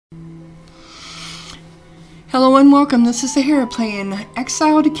Hello and welcome. This is Sahara playing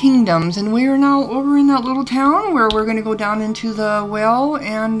Exiled Kingdoms, and we are now over in that little town where we're going to go down into the well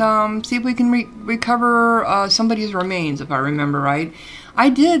and see if we can recover somebody's remains, if I remember right. I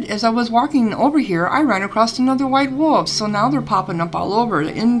did, as I was walking over here, I ran across another white wolf, so now they're popping up all over.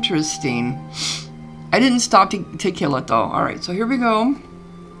 Interesting. I didn't stop to kill it though. Alright, so here we go.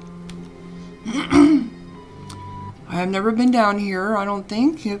 I have never been down here, I don't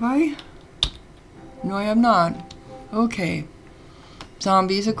think, have I? No, I have not. Okay.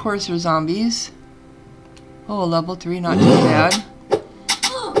 Zombies, of course there's zombies. Oh, level 3, not too bad.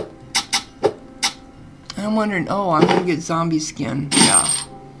 I'm wondering, oh, I'm gonna get zombie skin. Yeah.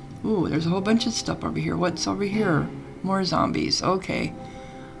 Ooh, there's a whole bunch of stuff over here. What's over here? More zombies. Okay.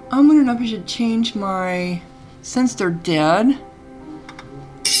 I'm wondering if I should change my... Since they're dead.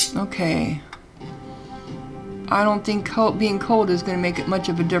 Okay. I don't think being cold is gonna make it much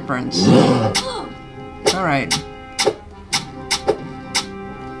of a difference. Alright.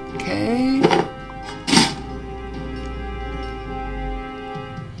 Okay.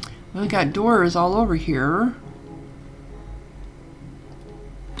 We got doors all over here.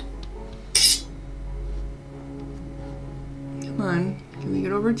 Come on. Can we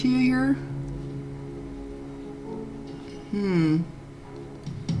get over to you here?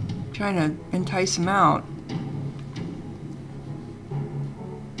 Trying to entice them out.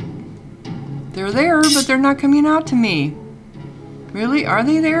 They're there, but they're not coming out to me. Really? Are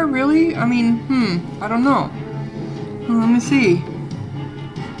they there? Really? I mean, I don't know. Let me see.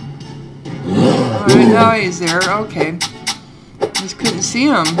 Alright, now he's there. Okay. Just couldn't see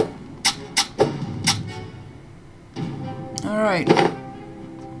him. Alright.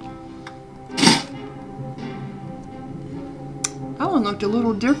 That one looked a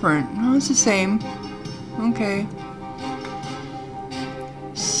little different. No, it's the same. Okay.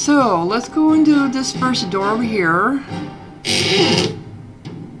 So, let's go into this first door over here.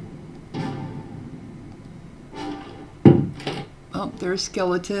 Oh, there's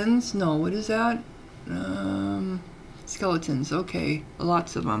skeletons. No, what is that? Skeletons, okay.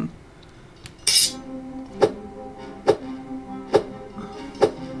 Lots of them.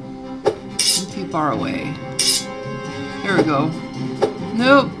 I'm too far away. Here we go.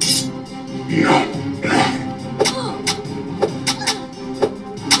 Nope.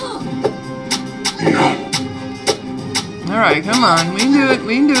 Alright, come on. We can do it.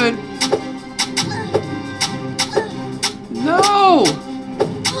 We can do it. No!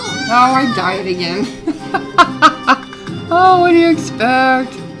 Oh, I died again. Oh, what do you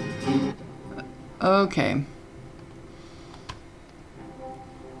expect? Okay.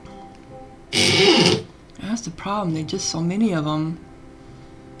 That's the problem. There's just so many of them.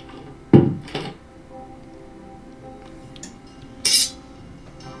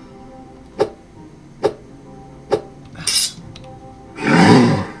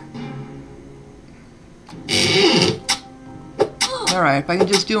 Alright, if I can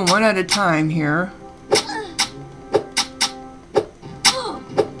just do them one at a time here.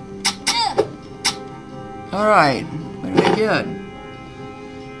 Alright, what did I get?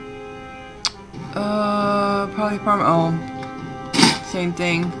 Probably farm. Oh, same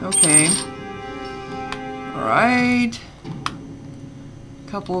thing. Okay. Alright. A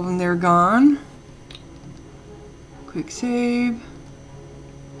couple of them, they're gone. Quick save.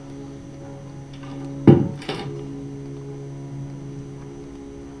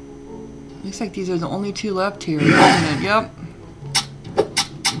 Looks like these are the only two left here, isn't it? Yep.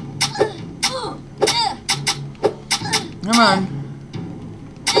 Come on.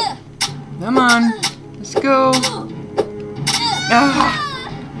 Come on. Let's go. Ah!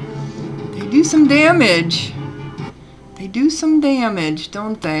 They do some damage. They do some damage,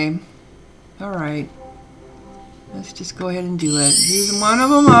 don't they? Alright. Let's just go ahead and do it. Use one of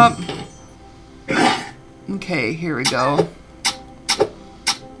them up. Okay, here we go.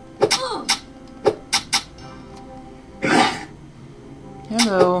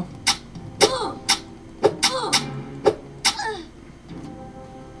 Hello.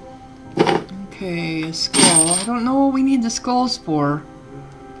 Okay, a skull. I don't know what we need the skulls for.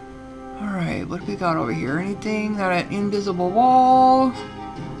 Alright, what do we got over here? Anything? Got an invisible wall.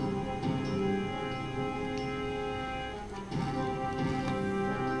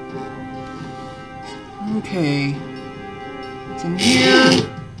 Okay. What's in here?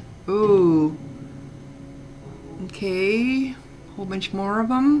 Ooh. Okay. Whole bunch more of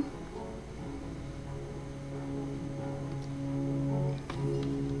them.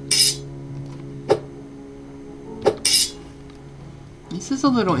 This is a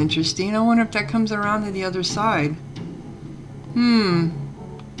little interesting. I wonder if that comes around to the other side.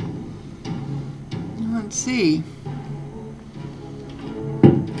 Let's see.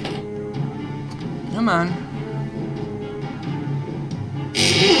 Come on.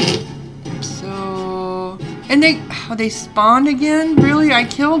 So, and they spawned again? Really? I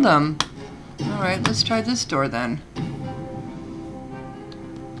killed them. Alright, let's try this door then.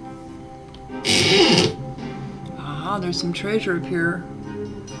 Ah, there's some treasure up here.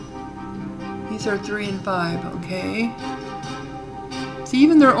 These are 3 and 5, okay. See,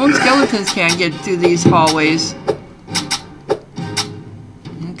 even their own skeletons can't get through these hallways.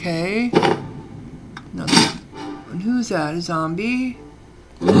 Okay. Another. And who's that? A zombie?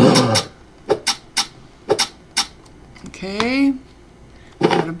 Okay.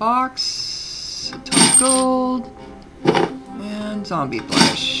 Got a box. A ton of gold. And zombie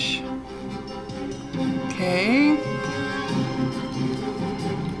flesh. Okay.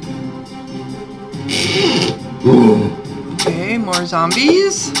 Okay, more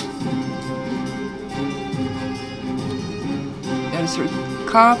zombies. Got a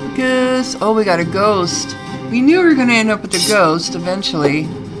sarcophagus. Oh, we got a ghost. We knew we were going to end up with a ghost eventually.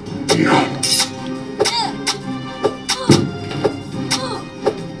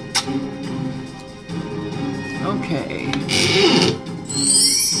 Okay.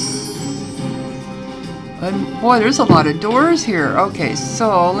 And boy, there's a lot of doors here. Okay,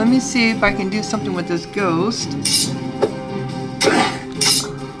 so let me see if I can do something with this ghost.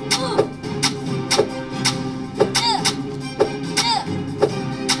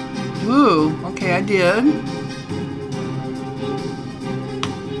 Ooh, okay, I did.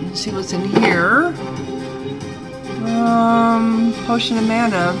 Let's see what's in here. Potion of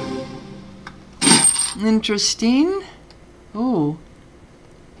mana. Interesting. Ooh.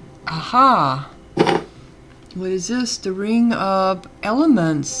 Aha. What is this? The Ring of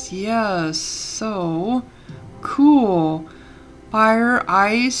Elements. Yes. So cool. Fire,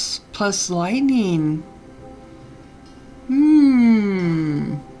 ice, plus lightning.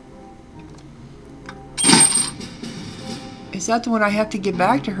 Is that the one I have to get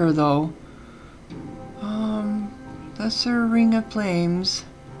back to her though? Lesser Ring of Flames.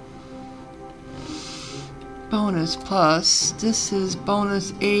 Bonus plus. This is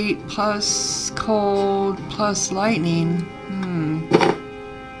bonus 8 plus cold plus lightning.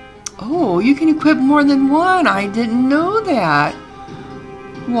 Oh, you can equip more than one. I didn't know that.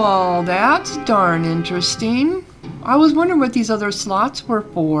 Well, that's darn interesting. I was wondering what these other slots were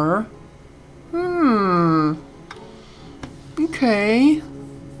for. Okay.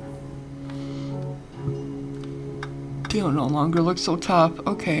 Deal no longer looks so tough.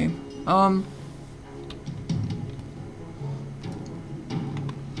 Okay.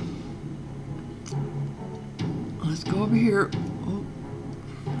 Let's go over here. Oh.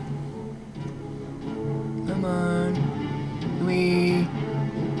 Come on.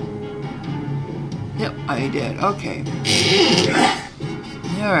 Yep, I did. Okay.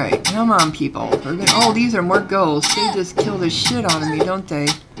 Alright, come on, people. We're gonna. Oh, these are more ghosts. They just kill the shit out of me, don't they?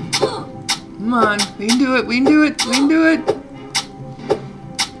 Come on. We can do it. We can do it. We can do it.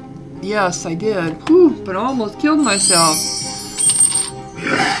 Yes, I did. Whew, but I almost killed myself.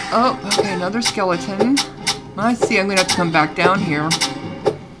 Oh, okay, another skeleton. I see, I'm gonna have to come back down here.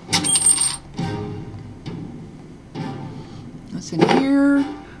 What's in here?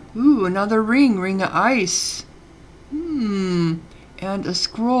 Ooh, another ring. Ring of ice. And a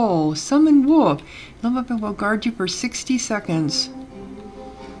scroll. Summon wolf. Level up and will guard you for 60 seconds.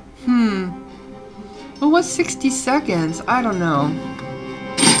 Well, what's 60 seconds? I don't know.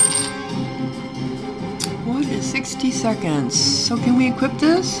 What is 60 seconds? So can we equip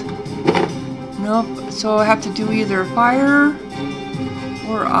this? Nope. So I have to do either fire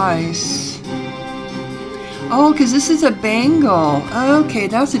or ice. Oh, because this is a bangle. Okay,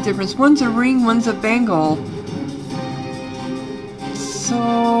 that's the difference. One's a ring, one's a bangle. So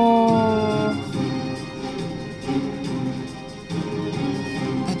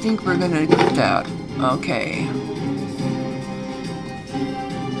I think we're gonna equip that. Okay.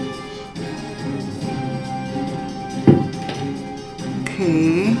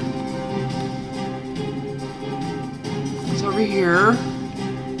 Okay. It's over here.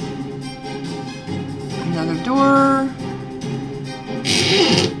 Another door.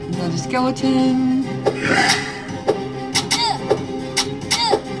 Another skeleton.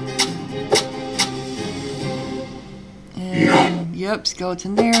 And yep,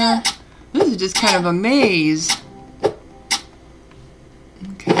 skeleton there. This is just kind of a maze.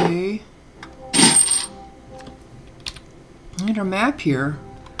 Okay. Look at our map here.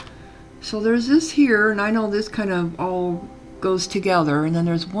 So there's this here, and I know this kind of all goes together, and then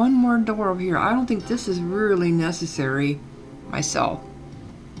there's one more door over here. I don't think this is really necessary myself.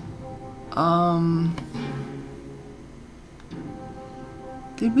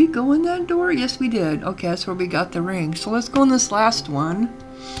 Did we go in that door? Yes, we did. Okay, that's where we got the ring. So let's go in this last one.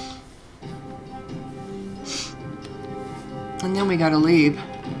 And then we gotta leave.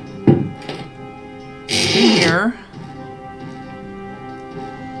 In here.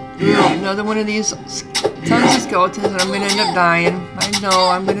 Oh, another one of these tons of skeletons and I'm gonna end up dying. I know,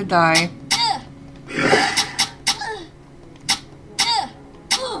 I'm gonna die.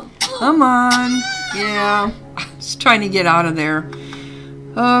 Come on. Yeah. Just trying to get out of there.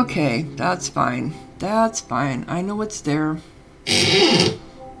 Okay, that's fine. That's fine. I know it's there.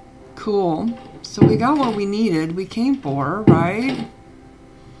 Cool. So we got what we needed. We came for, right?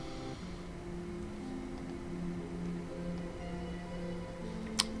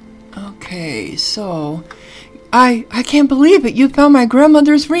 Okay, so I can't believe it. You found my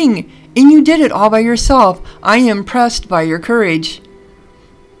grandmother's ring and you did it all by yourself. I am impressed by your courage.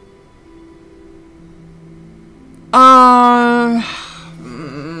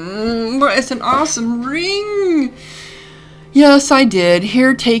 It's an awesome ring. Yes, I did.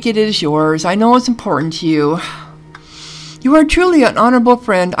 Here, take it. It is yours. I know it's important to you. You are truly an honorable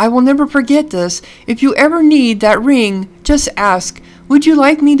friend. I will never forget this. If you ever need that ring, just ask. Would you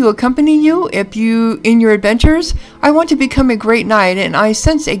like me to accompany you in your adventures? I want to become a great knight, and I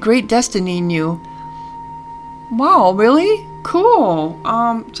sense a great destiny in you. Wow, really? Cool.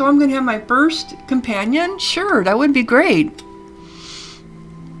 So I'm going to have my first companion? Sure, that would be great.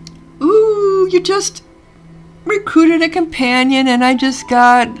 Ooh, you just recruited a companion and I just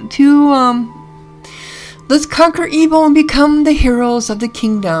got to, let's conquer evil and become the heroes of the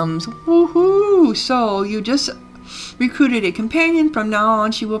kingdoms. Woohoo! So you just recruited a companion. From now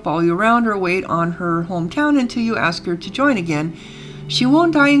on, she will follow you around or wait on her hometown until you ask her to join again. She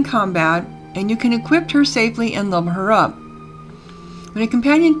won't die in combat, and you can equip her safely and level her up. When a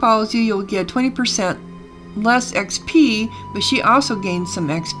companion follows you, you'll get 20% less XP, but she also gains some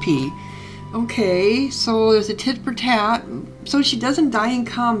XP. Okay, so there's a tit for tat. So she doesn't die in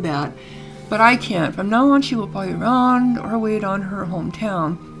combat, but I can't. From now on, she will follow you around or wait on her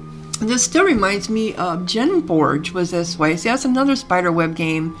hometown. And this still reminds me of Genforge was this way. See, that's another spiderweb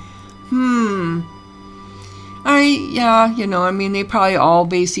game. Yeah, you know, I mean, they probably all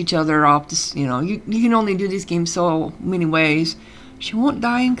base each other off this, you know, you can only do these games so many ways. She won't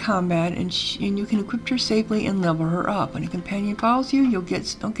die in combat, and you can equip her safely and level her up. When a companion follows you, you'll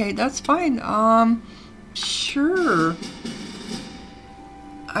get... Okay, that's fine. Sure.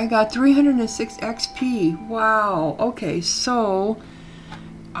 I got 306 XP. Wow. Okay, so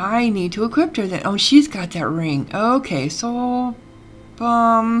I need to equip her then. Oh, she's got that ring. Okay, so...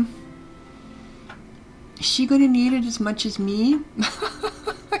 Is she going to need it as much as me?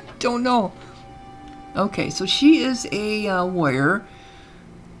 I don't know. Okay, so she is a warrior.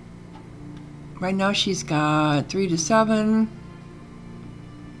 Right now she's got 3 to 7.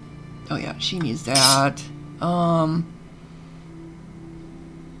 Oh yeah, she needs that.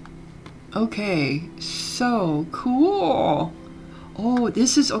 Okay, so cool. Oh,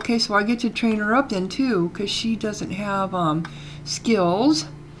 this is okay, so I get to train her up then too, because she doesn't have skills.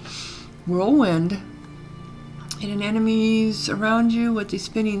 Whirlwind. Hitting enemies around you with the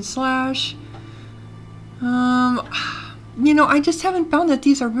spinning slash. You know, I just haven't found that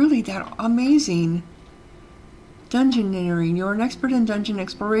these are really that amazing. Dungeoneering. You're an expert in dungeon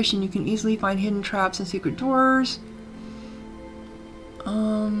exploration. You can easily find hidden traps and secret doors.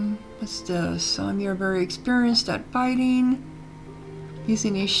 What's this? You're very experienced at fighting.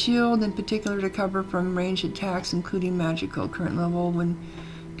 Using a shield in particular to cover from ranged attacks, including magical. Current level when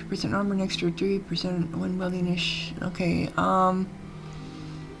 2% armor, an extra 3% when wielding-ish. Okay,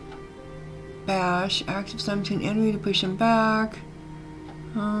 bash. Active summon to an enemy to push him back.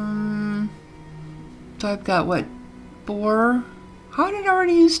 So I've got what? 4? How did I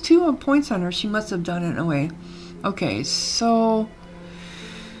already use 2 points on her? She must have done it in a way. Okay, so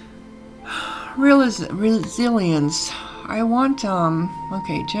resilience. I want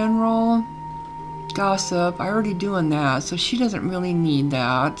okay, general gossip. I already doing that, so she doesn't really need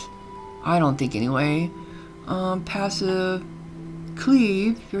that. I don't think anyway. Passive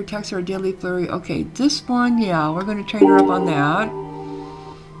cleave. Your attacks are a deadly flurry. Okay, this one, yeah, we're going to train her up on that.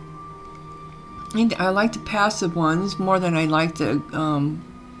 And I like the passive ones more than I like the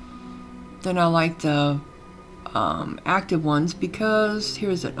active ones, because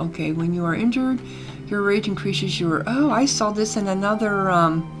here's it. Okay, when you are injured, your rage increases your... Oh, I saw this in another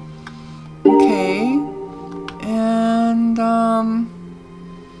okay, and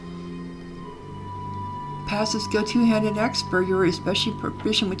passive skill, two-handed expert. You're especially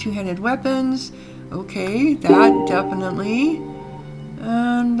proficient with two-handed weapons. Okay, that definitely.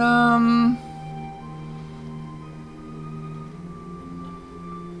 And,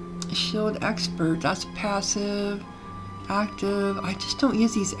 Shield Expert, that's passive. Active, I just don't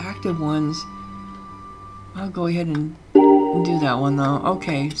use these active ones. I'll go ahead and do that one though.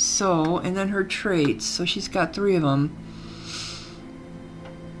 Okay, so, and then her traits. So she's got 3 of them.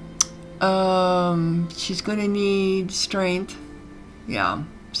 She's gonna need strength. Yeah,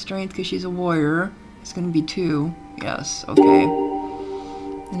 strength because she's a warrior. It's gonna be 2. Yes, okay.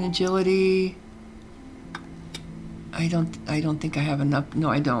 And agility. I don't think I have enough. No,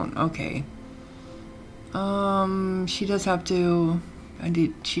 I don't. Okay. She does have to.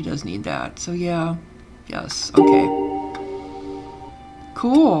 She does need that. So yeah. Yes. Okay.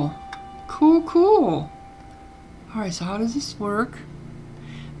 Cool. Cool. Cool. All right. So how does this work?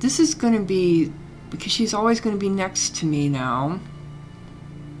 This is going to be because she's always going to be next to me now.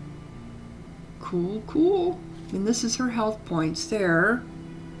 Cool. Cool. And this is her health points there.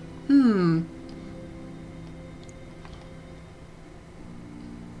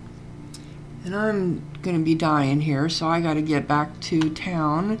 And I'm going to be dying here, so I got to get back to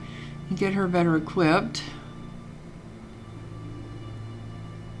town and get her better equipped.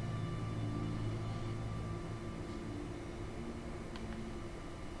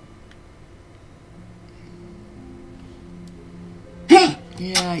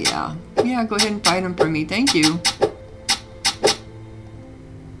 Yeah, go ahead and fight him for me. Thank you.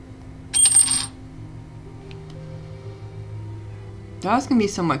 That's going to be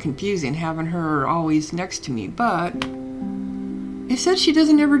somewhat confusing having her always next to me, but it says she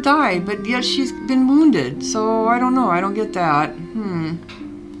doesn't ever die, but yet she's been wounded, so I don't know. I don't get that.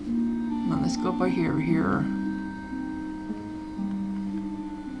 Come on, let's go by here.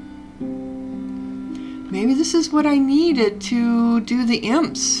 Maybe this is what I needed to do the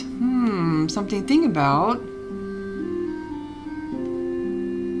imps. Something to think about.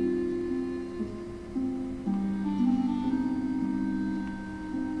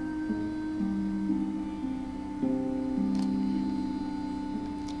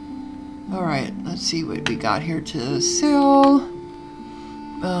 Alright, let's see what we got here to sell.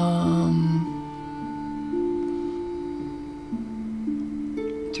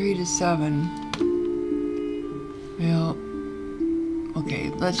 3 to 7. Well, okay,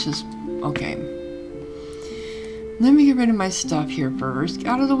 let's just, okay. Let me get rid of my stuff here first. Get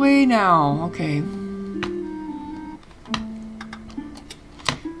out of the way now. Okay.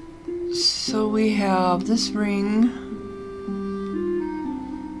 So we have this ring.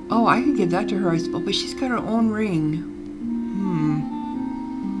 Oh, I could give that to her, I suppose, but she's got her own ring.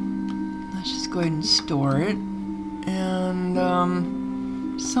 Let's just go ahead and store it. And,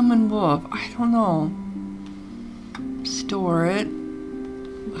 summon wolf. I don't know. Store it.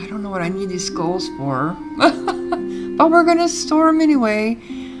 I don't know what I need these skulls for. But we're gonna store them anyway.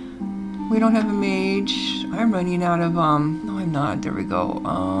 We don't have a mage. I'm running out of, no I'm not. There we go.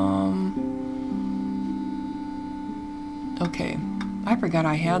 Okay. I forgot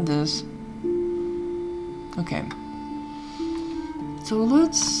I had this. Okay. So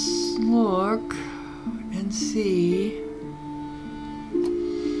let's look and see.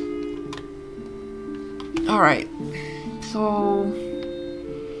 Alright. So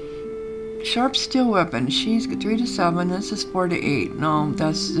sharp steel weapon. She's 3 to 7. This is 4 to 8. No,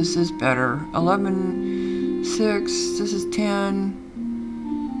 this is better. 11, 6. This is 10.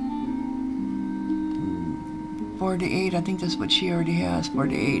 4 to 8. I think that's what she already has. 4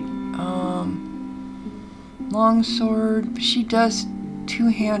 to 8. Long sword. She does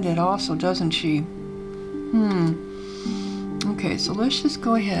two-handed also, doesn't she? Okay, so let's just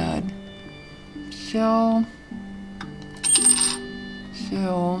go ahead. Shell.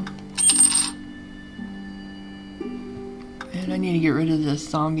 And I need to get rid of this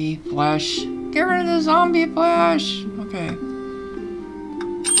zombie flesh. Get rid of the zombie flesh! Okay.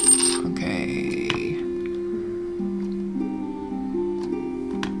 Okay.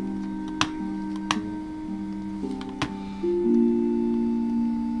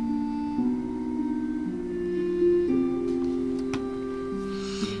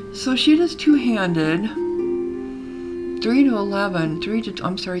 So she does two-handed. 3 to 11. 3 to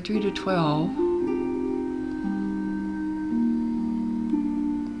 12.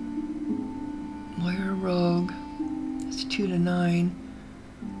 Warrior rogue. That's 2 to 9.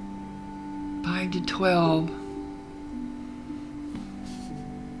 5 to 12.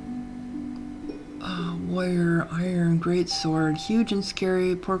 Warrior iron greatsword. Huge and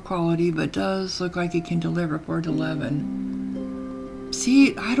scary, poor quality, but does look like it can deliver 4 to 11.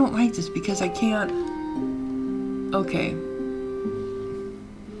 See, I don't like this because I can't. Okay.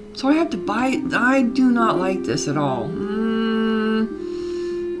 So I have to buy. I do not like this at all.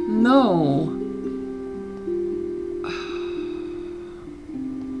 No.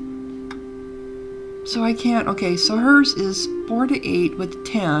 So I can't, okay, so hers is 4 to 8 with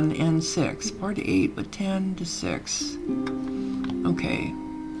 10 and 6. 4 to 8 with 10 to 6. Okay.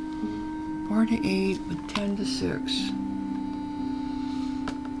 4 to 8 with 10 to 6.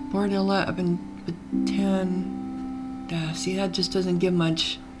 4 to 11 with 10. See, that just doesn't give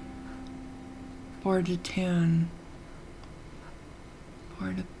much. 4 to 10.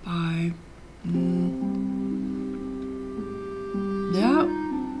 4 to 5. Yeah.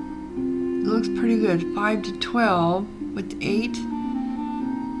 Looks pretty good. 5 to 12 with 8.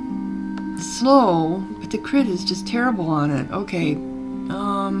 Slow, but the crit is just terrible on it. Okay.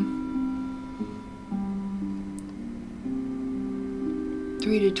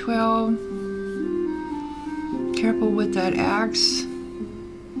 3 to 12. Careful with that axe.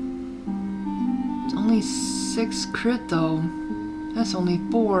 It's only 6 crit though. That's only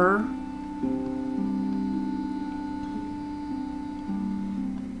 4.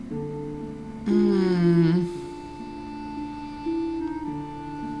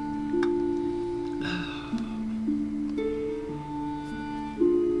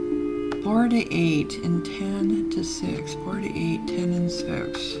 To 8 and 10 to 6. 4 to 8, 10 and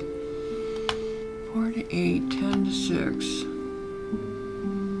 6. 4 to 8, 10 to 6.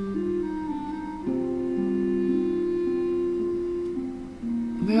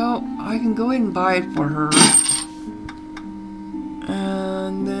 Well, I can go ahead and buy it for her.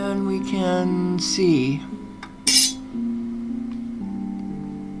 And then we can see.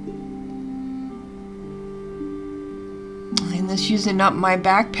 And this using up my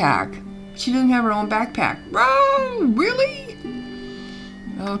backpack. She doesn't have her own backpack. Oh, really?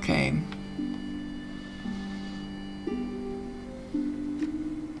 Okay.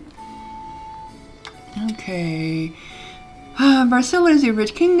 Okay. Barcella is a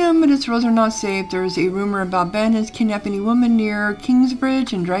rich kingdom, but its roads are not safe. There is a rumor about bandits kidnapping a woman near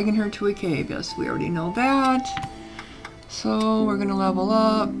Kingsbridge and dragging her to a cave. Yes, we already know that. So we're gonna level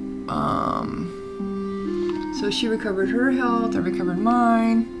up. So she recovered her health. I recovered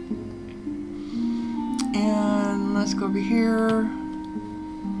mine. And let's go over here.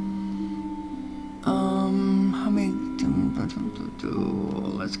 How many?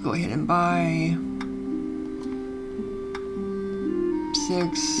 Let's go ahead and buy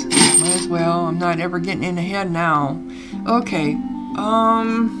 6. Might as well. I'm not ever getting in ahead now. Okay.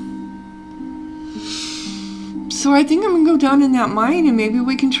 So I think I'm gonna go down in that mine and maybe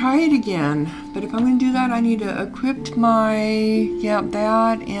we can try it again. But if I'm gonna do that, I need to equip my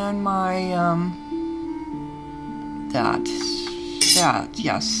that and my that,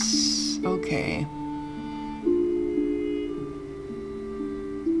 yes, okay.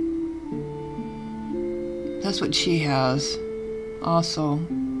 That's what she has, also.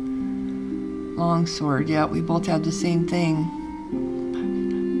 Longsword, yeah, we both have the same thing.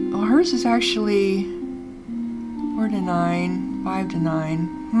 Oh, hers is actually 4 to 9, 5 to 9,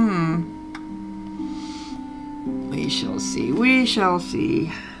 We shall see, we shall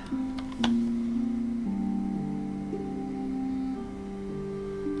see.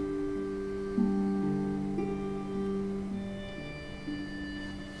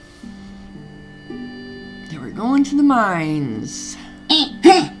 Going to the mines.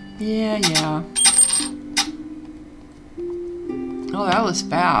 Yeah. Oh, that was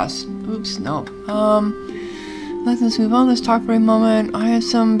fast. Oops, nope. Let's move on. Let's talk for a moment. I have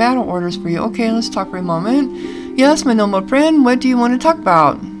some battle orders for you. Okay, let's talk for a moment. Yes, my noble friend, what do you want to talk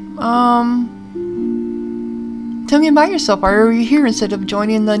about? Tell me about yourself. Why are you here instead of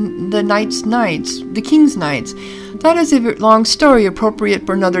joining the King's Knights? That is a long story appropriate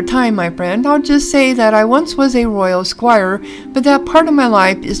for another time, my friend. I'll just say that I once was a royal squire, but that part of my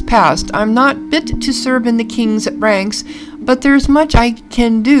life is past. I'm not fit to serve in the king's ranks, but there's much I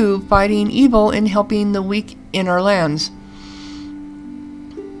can do fighting evil and helping the weak in our lands.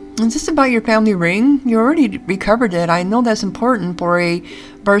 Is this about your family ring? You already recovered it. I know that's important for a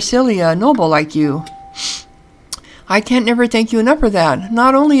Barcella noble like you. I can't never thank you enough for that.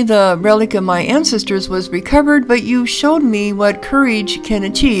 Not only the relic of my ancestors was recovered, but you showed me what courage can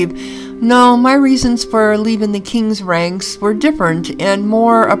achieve. No, my reasons for leaving the king's ranks were different and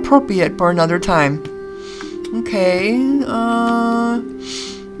more appropriate for another time. Okay,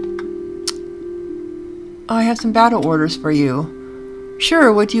 I have some battle orders for you.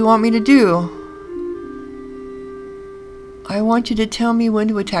 Sure, what do you want me to do? I want you to tell me when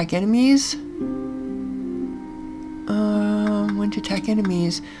to attack enemies. When to attack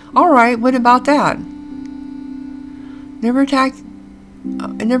enemies. Alright, what about that? Never attack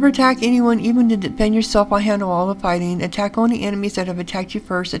And never attack anyone, even to defend yourself. I'll handle all the fighting. Attack only enemies that have attacked you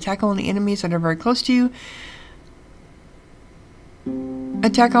first. Attack only enemies that are very close to you.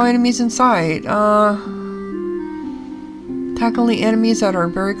 Attack all enemies in sight. Attack only enemies that are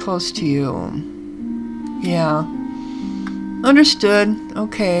very close to you. Yeah. Understood.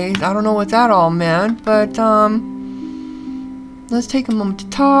 Okay. I don't know what that all meant, but, let's take a moment to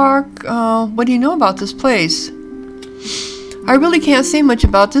talk. What do you know about this place? I really can't say much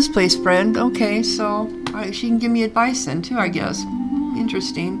about this place, friend. Okay, so she can give me advice then, too, I guess.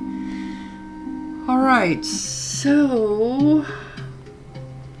 Interesting. Alright, so...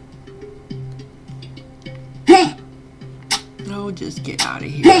 Oh, just get out of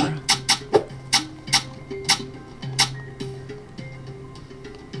here.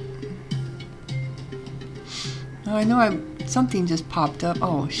 Oh, I know something just popped up.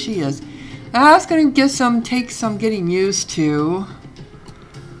 Oh, she is. That's gonna take some getting used to.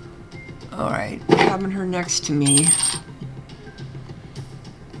 Alright, having her next to me.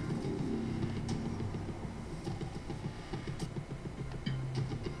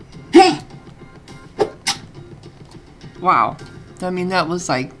 Wow. I mean, that was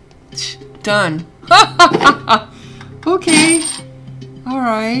like done. Okay.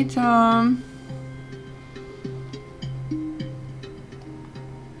 Alright,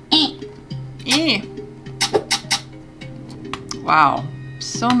 Wow,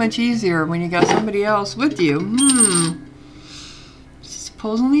 so much easier when you got somebody else with you.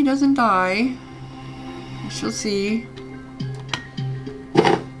 Supposedly doesn't die. We shall see.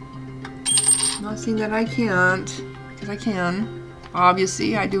 Not saying that I can't, because I can.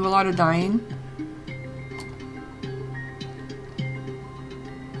 Obviously, I do a lot of dying.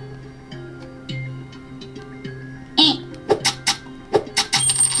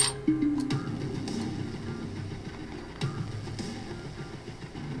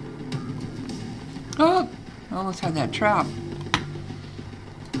 Oh, I almost had that trap.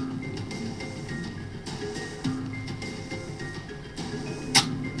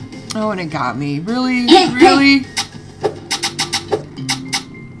 Oh, and it got me. Really? Really?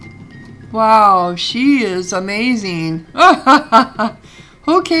 Wow, she is amazing.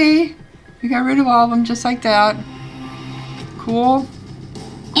 Okay. We got rid of all of them just like that. Cool.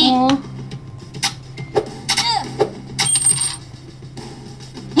 Cool.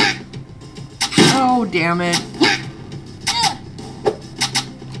 Oh, damn it.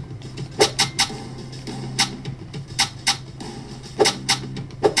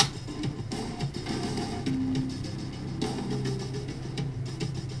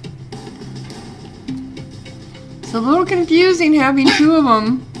 It's a little confusing having two of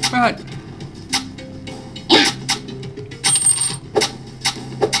them, but...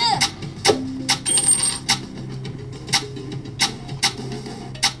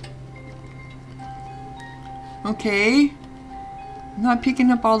 Okay. I'm not picking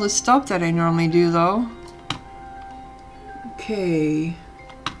up all the stuff that I normally do, though. Okay.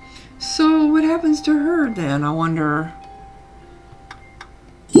 So, what happens to her, then, I wonder?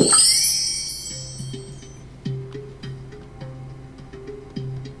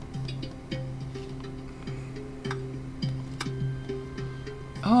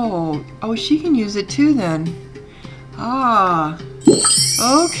 Oh, she can use it, too, then. Ah.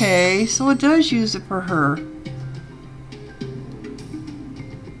 Okay, so it does use it for her.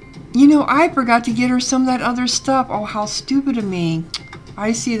 You know, I forgot to get her some of that other stuff. Oh, how stupid of me.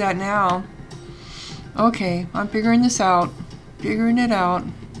 I see that now. Okay, I'm figuring this out. Figuring it out.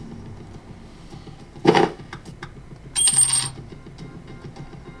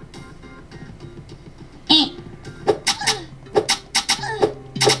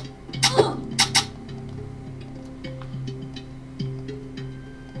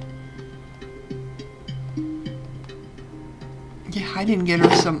 Yeah, I didn't get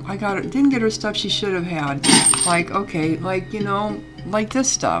her some, didn't get her stuff she should have had. Like, okay, like, you know, like this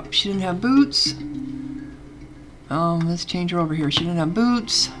stuff. She didn't have boots. Let's change her over here. She didn't have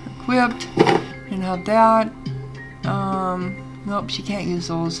boots equipped. Didn't have that. Nope, she can't use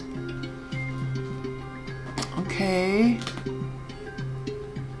those. Okay.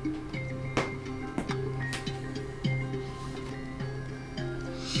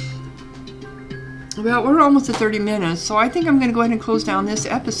 Well, we're almost at 30 minutes, so I think I'm going to go ahead and close down this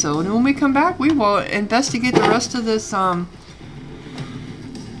episode. And when we come back, we will investigate the rest of this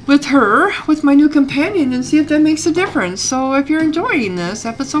with her, with my new companion, and see if that makes a difference. So if you're enjoying this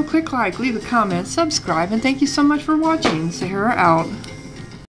episode, click like, leave a comment, subscribe, and thank you so much for watching. Sahara out.